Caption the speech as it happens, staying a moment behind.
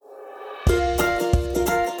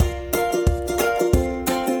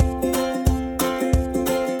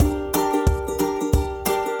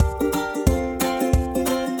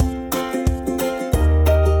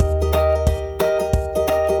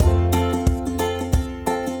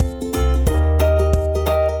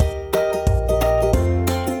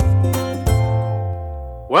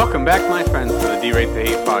Welcome back, my friends, to the D-Rate the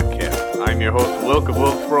Hate podcast. I'm your host, Wilk of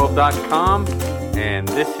Wilk'sWorld.com, and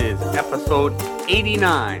this is episode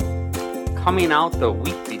 89, coming out the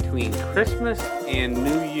week between Christmas and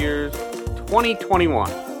New Year's 2021.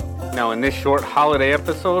 Now, in this short holiday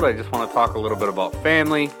episode, I just want to talk a little bit about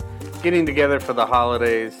family, getting together for the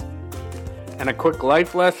holidays, and a quick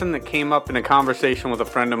life lesson that came up in a conversation with a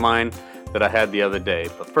friend of mine that I had the other day.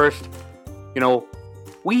 But first,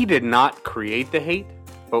 we did not create the hate,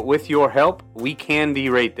 but with your help, we can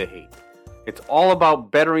derate the hate. It's all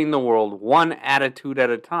about bettering the world one attitude at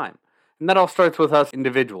a time. And that all starts with us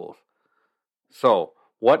individuals. So,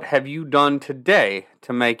 what have you done today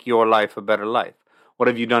to make your life a better life? What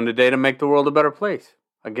have you done today to make the world a better place?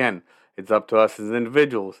 Again, it's up to us as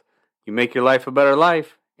individuals. You make your life a better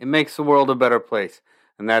life, it makes the world a better place.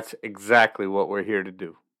 And that's exactly what we're here to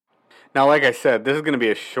do. Now, like I said, this is going to be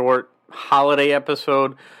a short holiday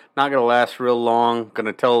episode. Not going to last real long. Going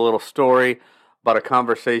to tell a little story about a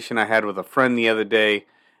conversation I had with a friend the other day.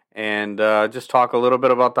 And just talk a little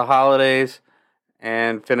bit about the holidays.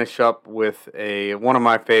 And finish up with one of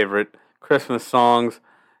my favorite Christmas songs.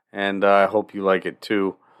 And I hope you like it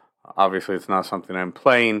too. Obviously, it's not something I'm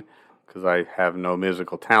playing because I have no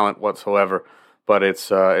musical talent whatsoever. But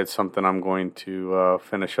it's something I'm going to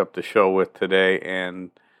finish up the show with today.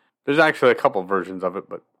 And there's actually a couple versions of it,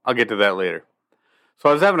 but I'll get to that later. So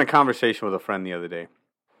I was having a conversation with a friend the other day.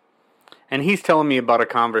 And he's telling me about a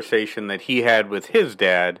conversation that he had with his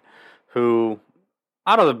dad, who,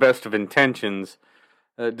 out of the best of intentions,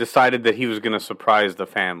 decided that he was going to surprise the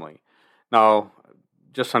family. Now,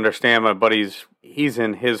 just understand, my buddy's, he's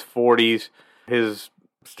in his 40s. His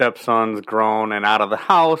stepson's grown and out of the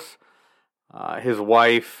house. His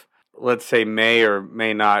wife, let's say, may or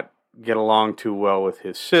may not get along too well with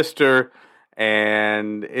his sister.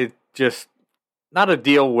 And it just not a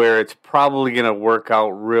deal where it's probably going to work out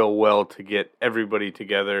real well to get everybody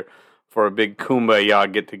together for a big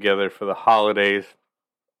kumbaya get-together for the holidays.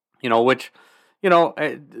 Which,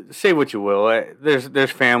 say what you will.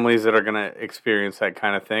 There's families that are going to experience that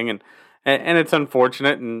kind of thing. And it's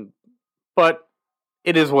unfortunate, but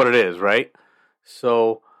it is what it is, right?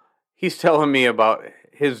 So he's telling me about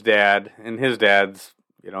his dad, and his dad's,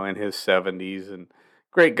 in his 70s, and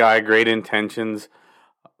great guy, great intentions.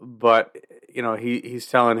 But, he's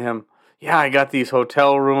telling him, yeah, I got these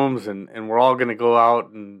hotel rooms and we're all going to go out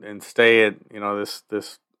and stay at,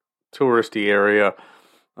 this touristy area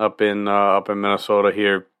up in Minnesota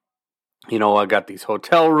here. I got these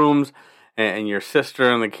hotel rooms and your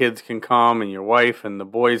sister and the kids can come and your wife and the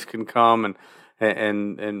boys can come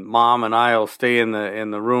and mom and I'll stay in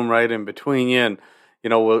the room right in between you.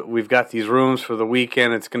 And, we've got these rooms for the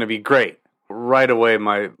weekend. It's going to be great. Right away,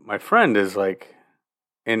 my friend is like,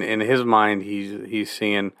 in his mind, he's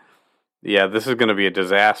seeing, yeah, this is going to be a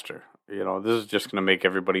disaster. This is just going to make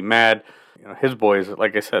everybody mad. His boys,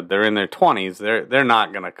 like I said, they're in their 20s. They're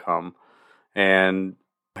not going to come, and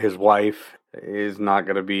his wife is not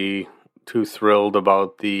going to be too thrilled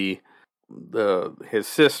about his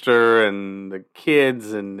sister and the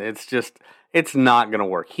kids, and it's not going to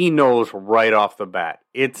work. He knows right off the bat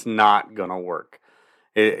it's not going to work.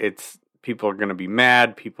 It's people are going to be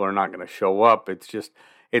mad. People are not going to show up.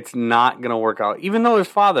 It's not going to work out. Even though his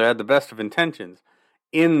father had the best of intentions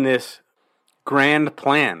in this grand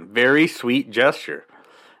plan, very sweet gesture,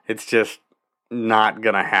 it's just not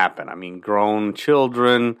going to happen. I mean, grown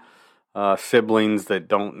children, siblings that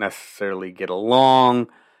don't necessarily get along.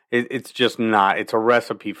 It's just not. It's a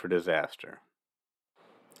recipe for disaster.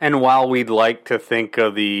 And while we'd like to think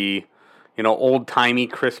of the old-timey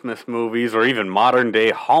Christmas movies or even modern-day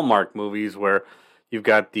Hallmark movies where you've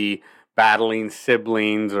got the battling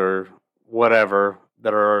siblings or whatever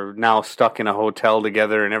that are now stuck in a hotel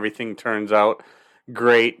together and everything turns out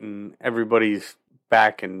great and everybody's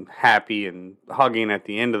back and happy and hugging at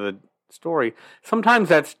the end of the story, sometimes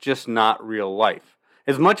that's just not real life.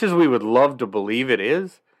 As much as we would love to believe it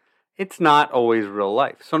is, it's not always real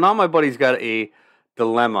life. So now my buddy's got a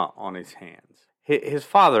dilemma on his hands. His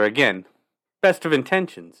father, again, best of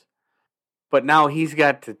intentions. But now he's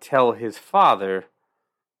got to tell his father,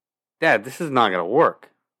 Dad, this is not going to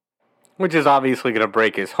work. Which is obviously going to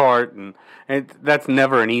break his heart. And that's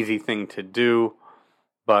never an easy thing to do.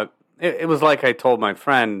 But it was like I told my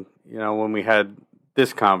friend, when we had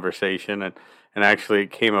this conversation. And actually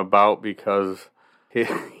it came about because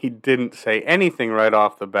he didn't say anything right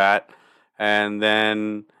off the bat. And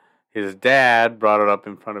then his dad brought it up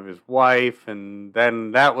in front of his wife, and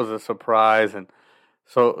then that was a surprise. And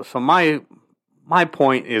so my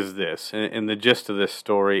point is this, and the gist of this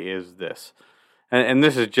story is this, and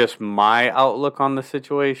this is just my outlook on the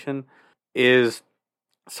situation, is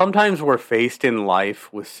sometimes we're faced in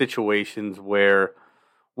life with situations where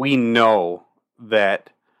we know that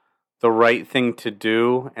the right thing to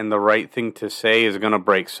do and the right thing to say is going to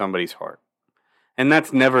break somebody's heart. And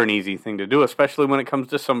that's never an easy thing to do, especially when it comes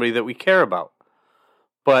to somebody that we care about.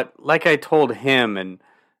 But like I told him, and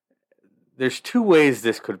there's two ways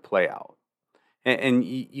this could play out. And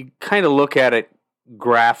you kind of look at it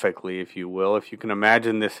graphically, if you will, if you can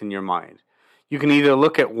imagine this in your mind. You can either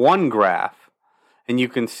look at one graph and you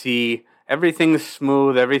can see everything's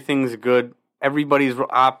smooth, everything's good, everybody's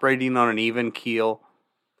operating on an even keel,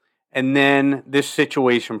 and then this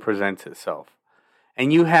situation presents itself.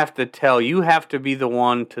 And you have to be the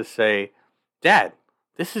one to say, Dad,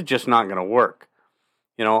 this is just not going to work.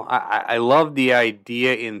 I love the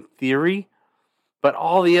idea in theory, but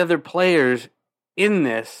all the other players in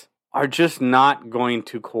this are just not going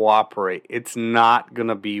to cooperate. It's not going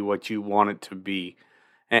to be what you want it to be.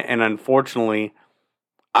 And unfortunately,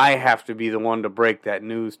 I have to be the one to break that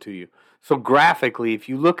news to you. So graphically, if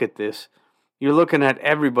you look at this, you're looking at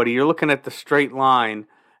everybody. You're looking at the straight line,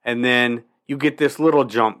 and then you get this little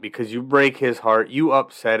jump because you break his heart. You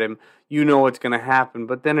upset him. You know what's going to happen,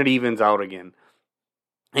 but then it evens out again.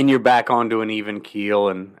 And you're back onto an even keel,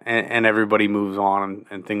 and everybody moves on,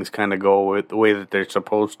 and things kind of go the way that they're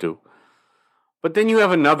supposed to. But then you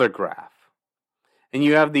have another graph. And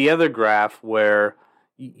you have the other graph where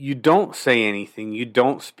you don't say anything. You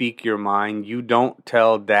don't speak your mind. You don't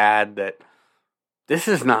tell Dad that this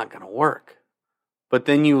is not going to work. But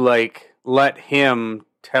then you let him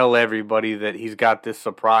tell everybody that he's got this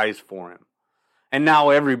surprise for him. And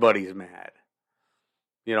now everybody's mad.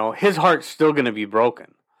 His heart's still going to be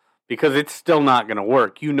broken because it's still not going to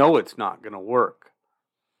work. You know it's not going to work.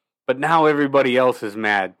 But now everybody else is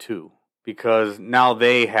mad too, because now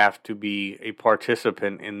they have to be a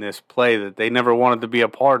participant in this play that they never wanted to be a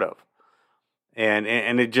part of. And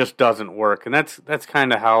it just doesn't work. And that's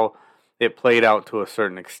kind of how it played out to a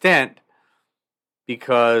certain extent,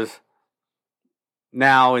 because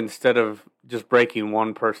now instead of just breaking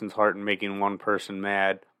one person's heart and making one person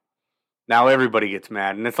mad, now everybody gets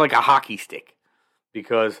mad. And it's like a hockey stick,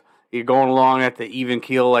 because you're going along at the even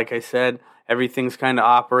keel, like I said, everything's kind of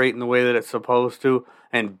operating the way that it's supposed to,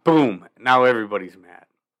 and boom, now everybody's mad.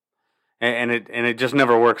 And it just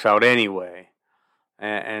never works out anyway.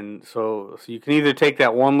 And so you can either take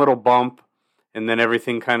that one little bump and then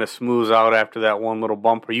everything kind of smooths out after that one little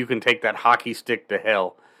bump, or you can take that hockey stick to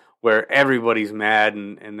hell where everybody's mad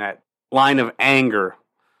and that line of anger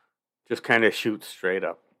just kind of shoots straight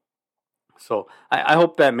up. So I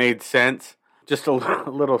hope that made sense. Just a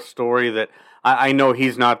little story that I know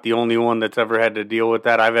he's not the only one that's ever had to deal with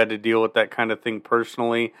that. I've had to deal with that kind of thing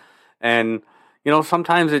personally. And,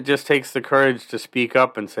 sometimes it just takes the courage to speak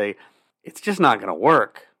up and say, it's just not going to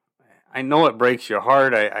work. I know it breaks your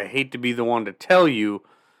heart. I hate to be the one to tell you,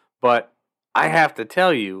 but I have to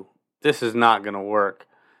tell you, this is not going to work.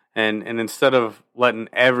 And instead of letting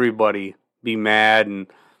everybody be mad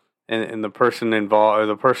and the person involved or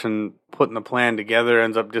the person putting the plan together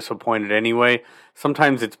ends up disappointed anyway,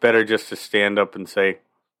 sometimes it's better just to stand up and say,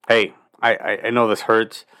 hey, I know this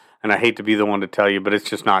hurts, and I hate to be the one to tell you, but it's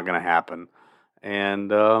just not going to happen. And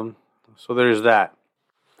so there's that.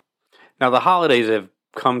 Now, the holidays have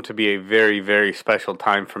come to be a very, very special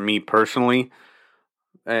time for me personally,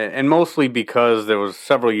 and mostly because there was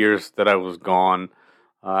several years that I was gone.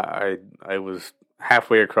 I was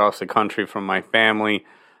halfway across the country from my family.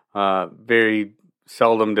 Very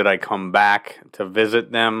seldom did I come back to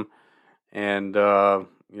visit them, and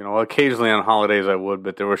occasionally on holidays I would,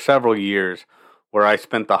 but there were several years where I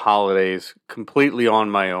spent the holidays completely on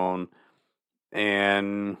my own,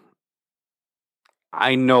 and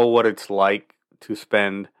I know what it's like to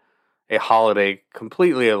spend a holiday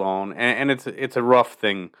completely alone, and it's a rough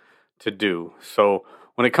thing to do. So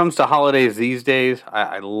when it comes to holidays these days,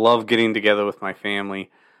 I love getting together with my family.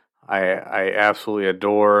 I absolutely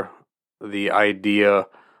adore the idea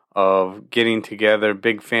of getting together,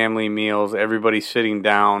 big family meals, everybody sitting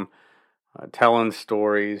down, telling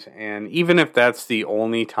stories. And even if that's the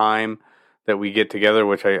only time that we get together,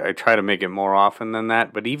 which I try to make it more often than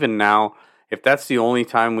that, but even now, if that's the only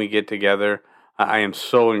time we get together, I am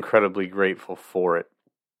so incredibly grateful for it.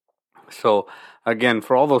 So again,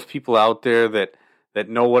 for all those people out there that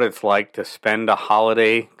know what it's like to spend a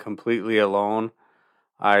holiday completely alone,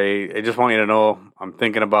 I just want you to know I'm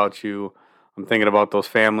thinking about you. I'm thinking about those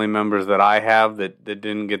family members that I have that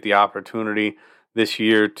didn't get the opportunity this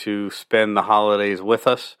year to spend the holidays with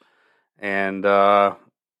us. And I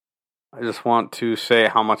just want to say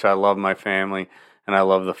how much I love my family, and I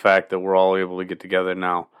love the fact that we're all able to get together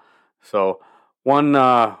now. So One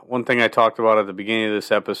thing I talked about at the beginning of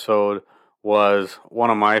this episode was one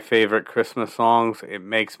of my favorite Christmas songs. It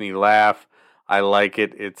makes me laugh. I like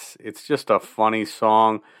it. It's just a funny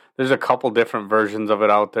song. There's a couple different versions of it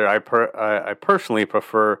out there. I personally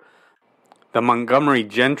prefer the Montgomery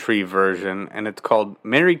Gentry version, and it's called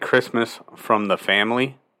Merry Christmas from the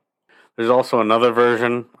Family. There's also another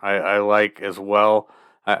version I like as well.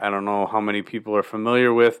 I don't know how many people are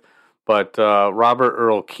familiar with, but Robert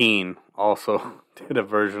Earl Keen also did a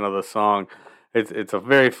version of the song. It's a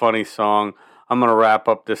very funny song. I'm going to wrap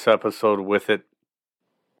up this episode with it.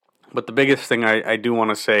 But the biggest thing I do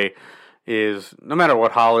want to say is no matter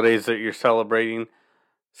what holidays that you're celebrating,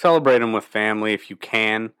 celebrate them with family if you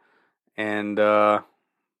can. And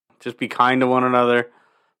just be kind to one another.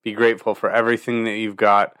 Be grateful for everything that you've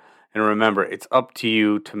got. And remember, it's up to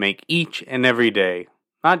you to make each and every day,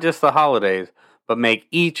 not just the holidays, but make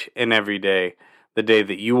each and every day the day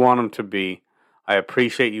that you want them to be. I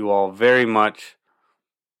appreciate you all very much.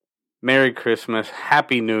 Merry Christmas,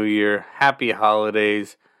 Happy New Year, Happy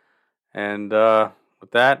Holidays. And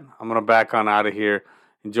with that, I'm going to back on out of here.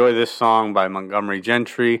 Enjoy this song by Montgomery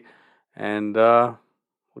Gentry. And we'll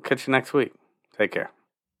catch you next week. Take care.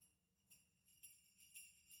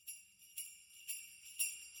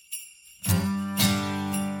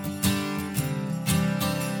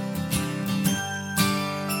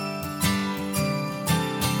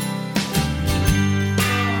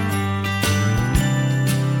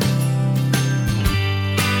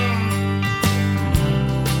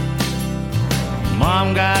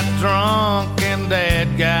 Mom got drunk and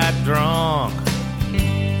Dad got drunk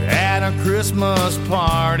at a Christmas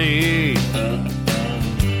party.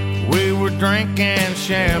 We were drinking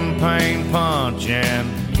champagne punch and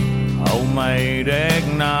homemade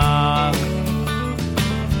eggnog.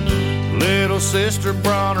 Little sister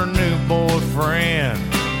brought her new boyfriend.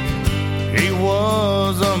 He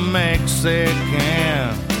was a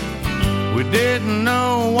Mexican. We didn't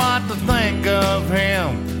know what to think of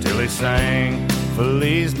him till he sang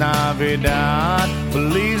Feliz Navidad,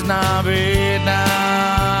 Feliz Navidad.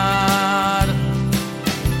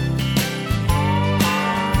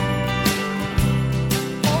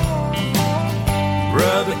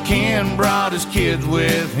 Brother Ken brought his kids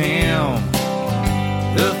with him,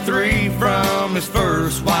 the 3 from his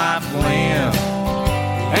first wife Lynn,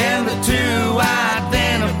 and the 2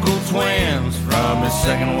 identical twins from his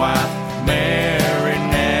second wife Mary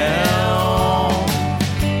Nell.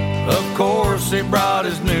 Of course he brought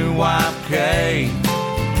his new wife Kay,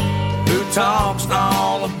 who talks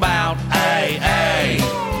all about AA,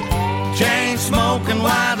 chain smoking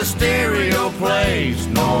while the stereo plays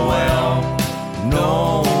Noel,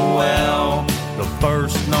 Noel, the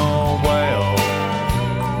first Noel.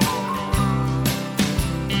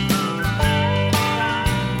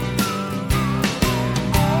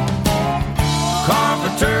 Carve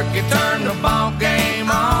the turkey, turn the ball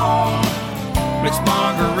game on, mix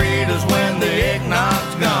margaritas when the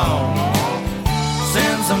eggnog's gone.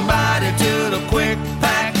 Send somebody to the quick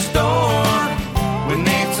pack store. We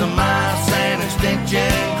need some ice and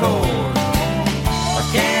extension cord, a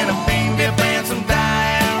can of bean dip and some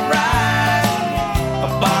diet rice, a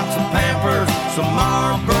box of Pampers, some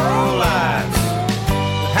Marlboro Lights.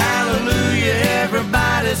 Hallelujah,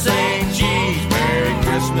 everybody say cheese. Merry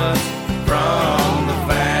Christmas from the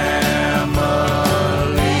family.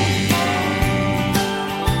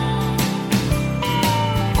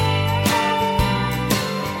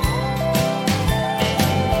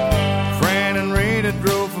 Fran and Rita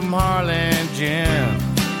drove from Harlingen.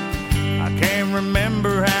 I can't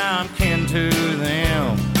remember how I'm kin to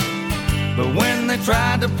them, but when they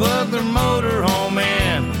tried to plug their motor home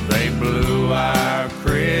in, they blew our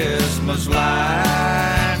Christmas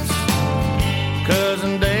lights.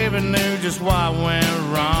 Cousin David knew just what went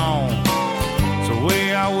wrong, so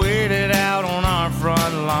we all waited out on our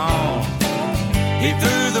front lawn. He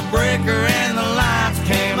threw the breaker and the light